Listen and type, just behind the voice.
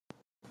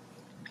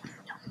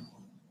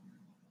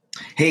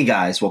Hey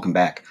guys, welcome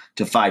back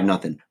to 5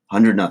 nothing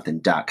 100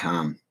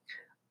 nothing.com.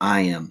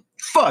 I am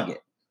Fug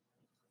It.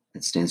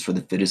 It stands for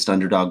the fittest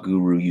underdog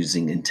guru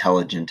using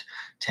intelligent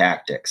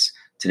tactics.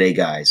 Today,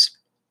 guys,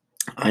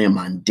 I am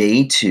on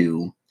day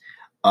 2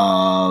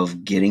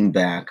 of getting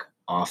back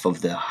off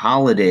of the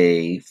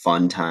holiday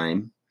fun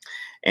time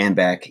and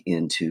back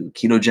into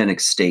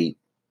ketogenic state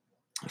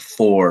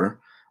for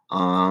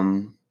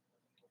a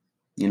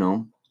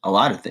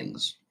lot of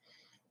things.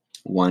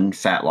 1,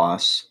 fat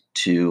loss.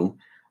 2,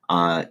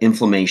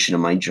 inflammation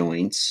of my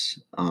joints.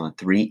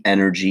 3,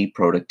 energy,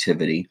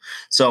 productivity.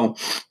 So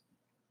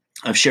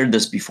I've shared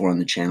this before on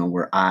the channel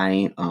where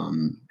I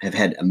have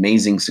had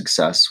amazing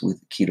success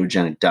with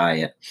ketogenic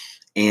diet.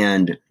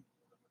 And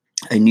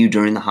I knew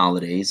during the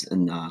holidays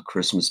and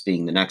Christmas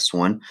being the next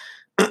one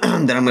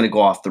that I'm going to go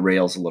off the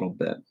rails a little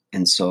bit.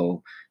 And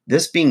so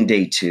this being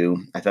day 2,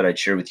 I thought I'd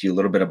share with you a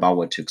little bit about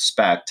what to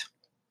expect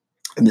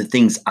and the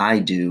things I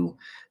do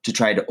to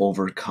try to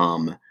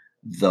overcome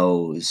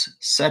those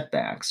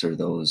setbacks or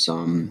those,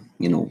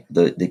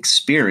 the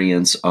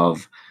experience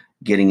of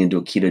getting into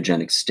a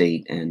ketogenic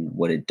state and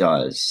what it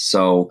does.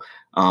 So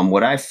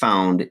what I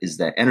found is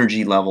that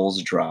energy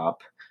levels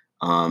drop.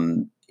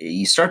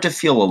 You start to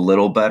feel a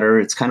little better.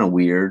 It's kind of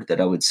weird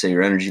that I would say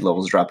your energy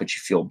levels drop, but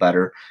you feel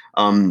better.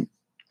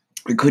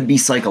 It could be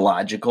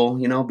psychological,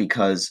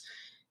 because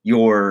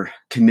you're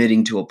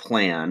committing to a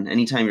plan.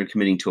 Anytime you're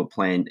committing to a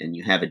plan and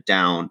you have it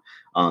down,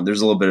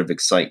 there's a little bit of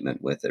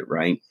excitement with it,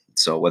 right?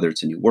 So whether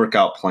it's a new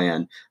workout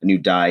plan, a new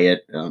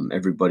diet,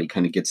 everybody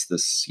kind of gets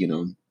this,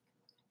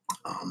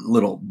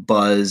 little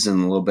buzz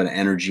and a little bit of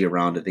energy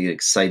around it. They get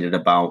excited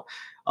about,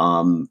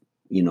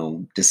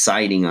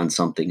 deciding on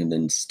something and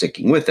then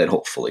sticking with it,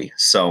 hopefully.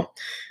 So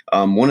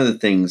one of the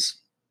things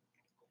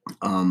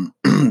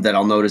that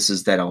I'll notice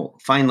is that I'll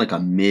find like a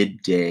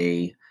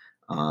midday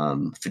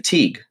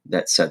fatigue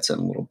that sets in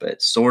a little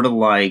bit, sort of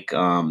like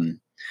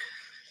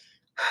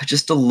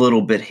just a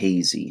little bit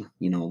hazy,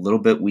 a little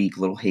bit weak, a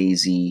little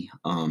hazy.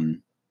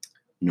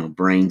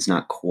 Brain's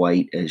not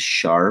quite as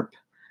sharp.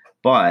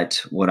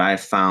 But what I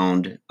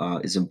found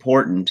is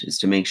important is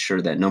to make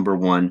sure that number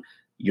one,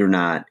 you're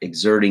not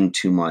exerting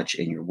too much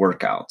in your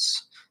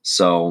workouts.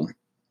 So,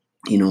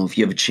 if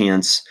you have a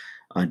chance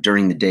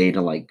during the day to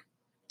like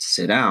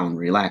sit down,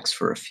 relax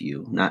for a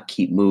few, not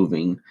keep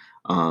moving.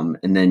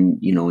 And then,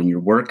 in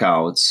your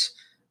workouts,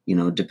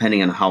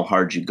 depending on how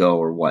hard you go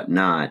or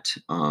whatnot,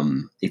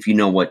 if you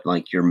know what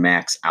like your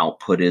max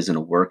output is in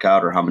a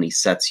workout or how many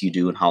sets you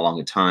do and how long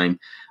a time,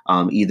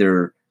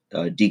 either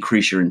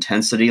decrease your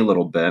intensity a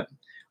little bit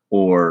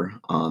or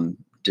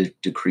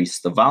decrease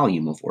the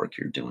volume of work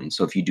you're doing.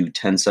 So if you do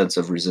 10 sets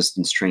of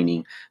resistance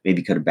training,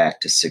 maybe cut it back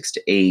to 6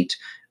 to 8.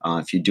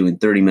 If you're doing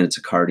 30 minutes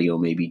of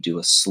cardio, maybe do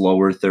a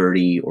slower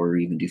 30 or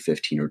even do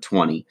 15 or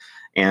 20.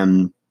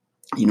 And,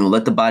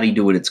 let the body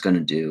do what it's going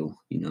to do,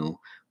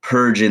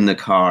 purging the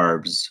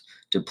carbs,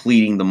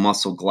 depleting the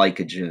muscle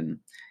glycogen,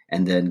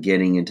 and then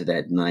getting into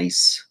that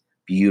nice,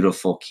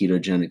 beautiful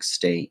ketogenic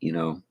state,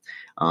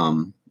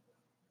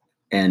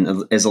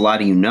 And as a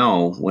lot of you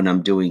know, when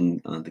I'm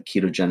doing the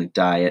ketogenic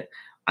diet,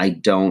 I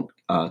don't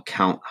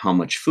count how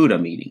much food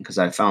I'm eating because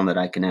I found that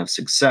I can have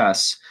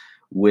success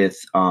with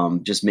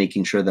just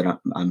making sure that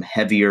I'm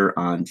heavier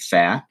on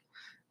fat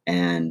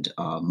and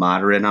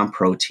moderate on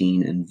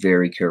protein and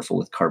very careful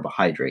with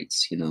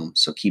carbohydrates,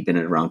 so keeping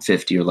it around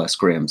 50 or less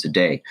grams a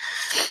day.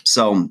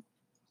 So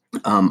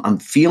I'm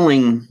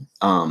feeling,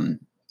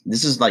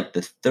 this is like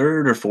the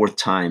 3rd or 4th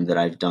time that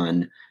I've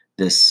done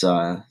this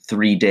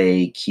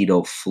 3-day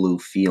keto flu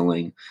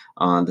feeling.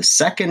 The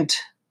second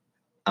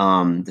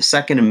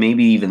and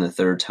maybe even the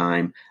 3rd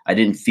time, I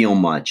didn't feel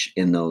much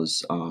in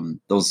those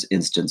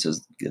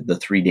instances, the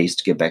 3 days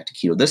to get back to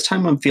keto. This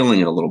time I'm feeling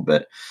it a little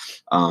bit.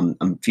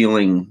 I'm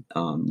feeling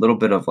a little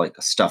bit of like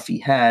a stuffy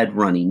head,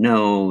 runny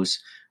nose.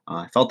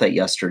 I felt that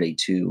yesterday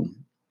too.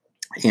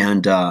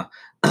 And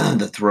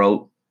the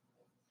throat,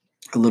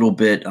 a little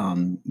bit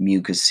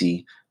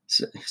mucousy.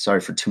 Sorry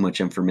for too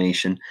much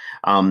information,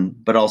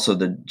 but also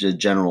the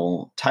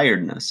general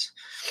tiredness.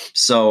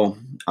 So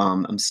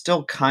I'm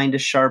still kind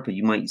of sharp, but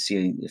you might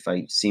see if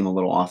I seem a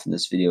little off in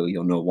this video,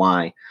 you'll know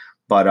why.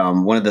 But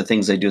one of the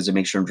things I do is I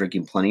make sure I'm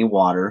drinking plenty of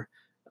water.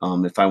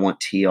 If I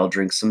want tea, I'll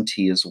drink some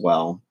tea as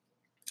well.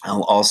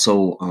 I'll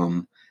also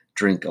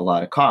drink a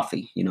lot of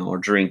coffee, or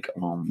drink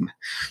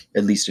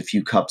at least a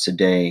few cups a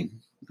day,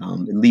 at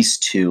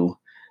least 2.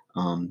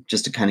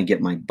 Just to kind of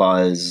get my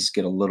buzz,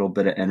 get a little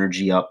bit of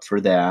energy up for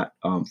that,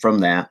 from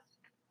that.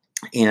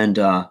 And,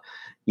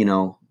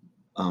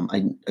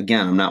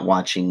 I'm not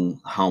watching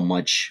how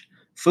much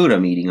food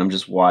I'm eating. I'm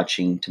just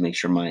watching to make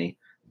sure my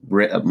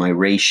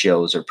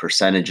ratios or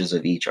percentages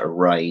of each are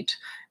right.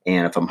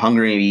 And if I'm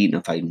hungry, I eat.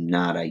 And if I'm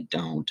not, I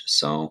don't.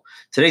 So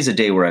today's a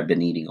day where I've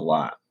been eating a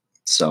lot.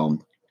 So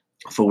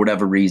for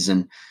whatever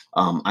reason,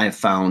 I've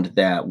found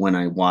that when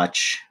I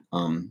watch,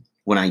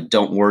 when I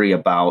don't worry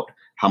about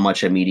how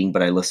much I'm eating,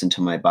 but I listen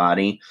to my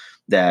body,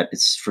 that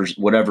it's for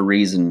whatever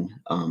reason,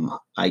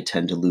 I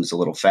tend to lose a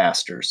little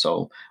faster.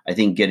 So I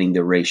think getting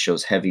the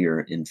ratios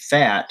heavier in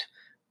fat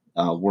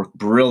worked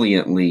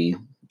brilliantly.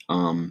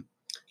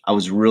 I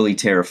was really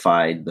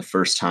terrified the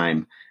first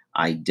time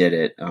I did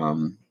it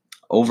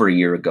over a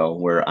year ago,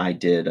 where I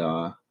did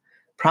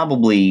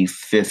probably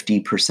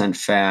 50%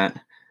 fat,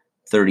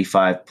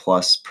 35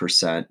 plus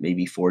percent,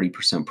 maybe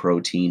 40%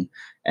 protein,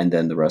 and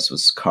then the rest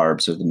was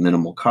carbs or the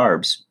minimal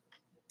carbs.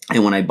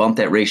 And when I bumped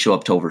that ratio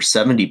up to over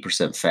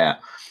 70% fat,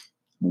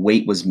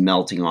 weight was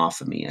melting off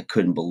of me. I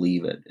couldn't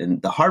believe it.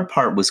 And the hard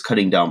part was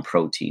cutting down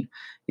protein.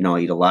 I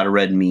eat a lot of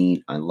red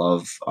meat. I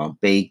love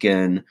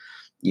bacon.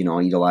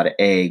 I eat a lot of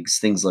eggs,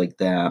 things like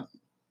that.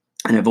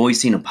 And I've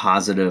always seen a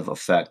positive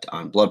effect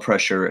on blood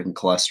pressure and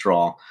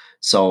cholesterol.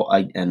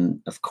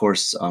 And of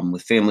course,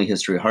 with family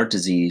history of heart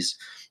disease,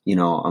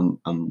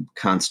 I'm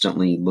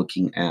constantly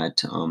looking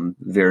at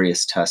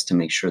various tests to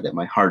make sure that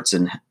my heart's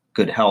in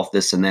good health,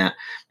 this and that.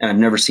 And I've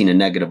never seen a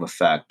negative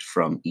effect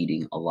from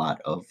eating a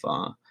lot of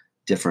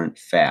different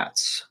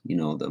fats,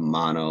 the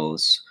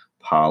monos,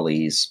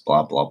 polys,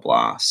 blah, blah,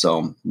 blah.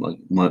 So like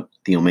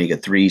the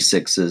omega-3,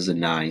 6s,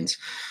 and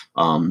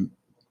 9s.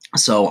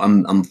 So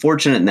I'm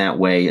fortunate in that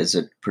way as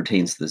it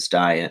pertains to this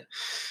diet.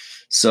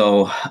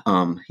 So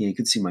yeah, you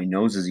can see my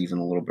nose is even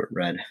a little bit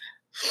red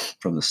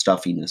from the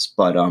stuffiness.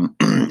 But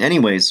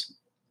anyways,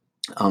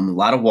 a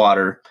lot of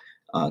water,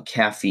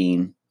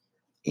 caffeine,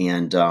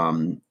 and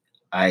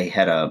I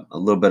had a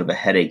little bit of a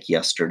headache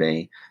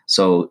yesterday,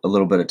 so a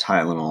little bit of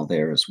Tylenol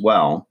there as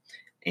well.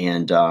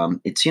 And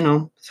it's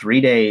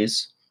 3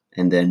 days,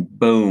 and then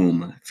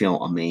boom,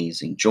 feel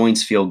amazing.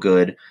 Joints feel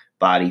good,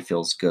 body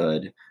feels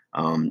good,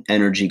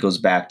 energy goes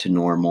back to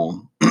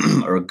normal,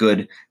 or a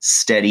good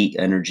steady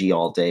energy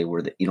all day,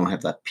 where you don't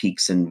have the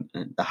peaks and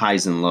the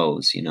highs and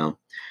lows.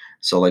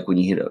 So like when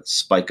you hit a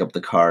spike up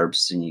the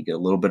carbs and you get a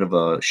little bit of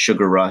a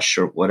sugar rush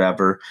or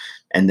whatever,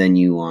 and then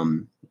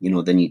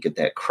then you get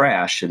that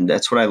crash. And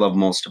that's what I love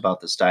most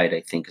about this diet,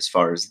 I think, as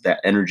far as that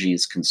energy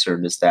is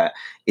concerned, is that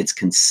it's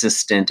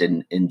consistent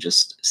and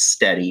just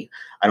steady.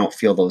 I don't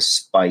feel those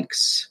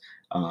spikes,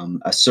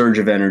 a surge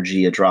of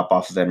energy, a drop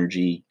off of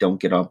energy.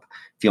 Don't get up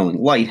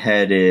feeling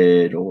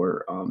lightheaded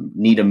or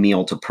need a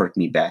meal to perk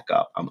me back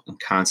up. I'm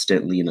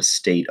constantly in a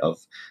state of,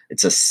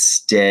 it's a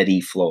steady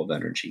flow of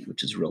energy,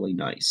 which is really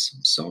nice.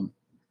 So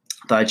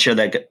I thought I'd share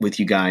that with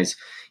you guys.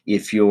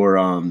 If you're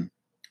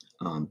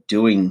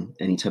doing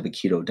any type of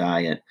keto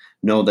diet,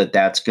 know that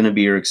that's going to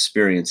be your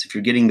experience. If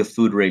you're getting the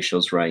food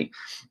ratios right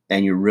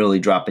and you're really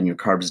dropping your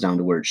carbs down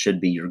to where it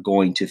should be, you're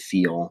going to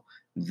feel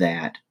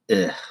that,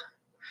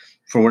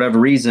 for whatever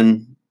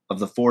reason, of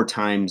the 4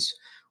 times,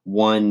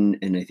 one,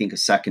 and I think a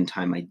second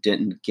time, I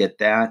didn't get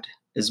that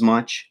as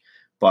much,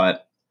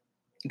 but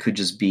it could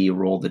just be a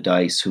roll the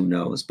dice, who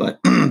knows. But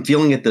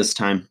feeling it this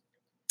time,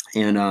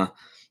 and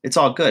it's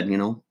all good.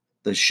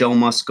 The show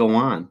must go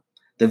on,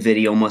 the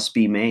video must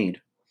be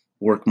made,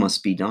 work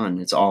must be done.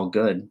 It's all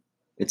good.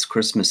 It's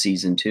Christmas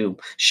season too,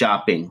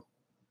 shopping,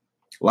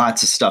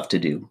 lots of stuff to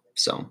do.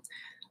 So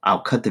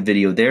I'll cut the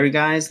video there,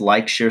 guys.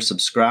 Like, share,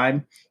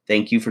 subscribe.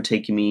 Thank you for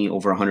taking me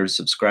over 100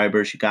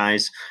 subscribers, you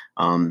guys.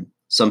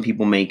 Some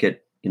people make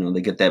it,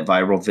 they get that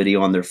viral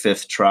video on their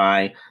 5th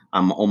try.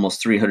 I'm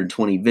almost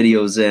 320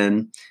 videos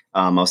in.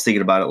 I was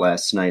thinking about it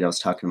last night. I was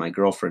talking to my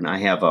girlfriend. I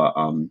have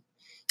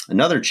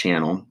another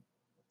channel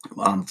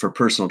for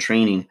personal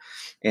training,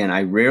 and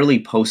I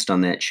rarely post on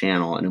that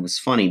channel. And it was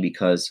funny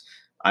because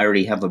I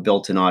already have a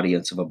built-in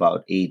audience of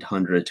about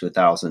 800 to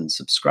 1,000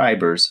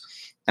 subscribers.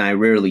 And I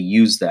rarely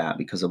use that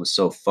because I was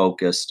so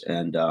focused,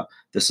 and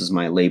this is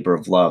my labor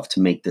of love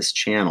to make this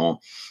channel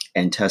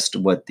and test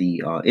what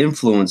the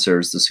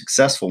influencers, the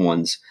successful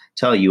ones,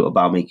 tell you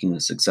about making a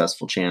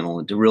successful channel,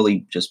 and to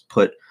really just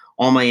put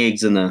all my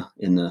eggs in the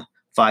 5-0,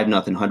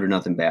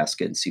 100-0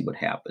 basket and see what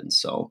happens.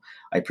 So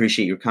I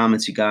appreciate your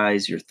comments, you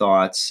guys, your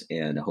thoughts,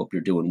 and I hope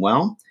you're doing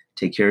well.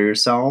 Take care of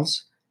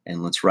yourselves,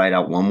 and let's ride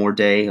out one more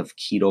day of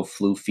keto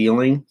flu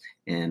feeling,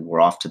 and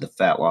we're off to the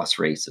fat loss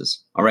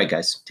races. All right,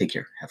 guys, take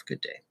care. Have a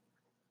good day.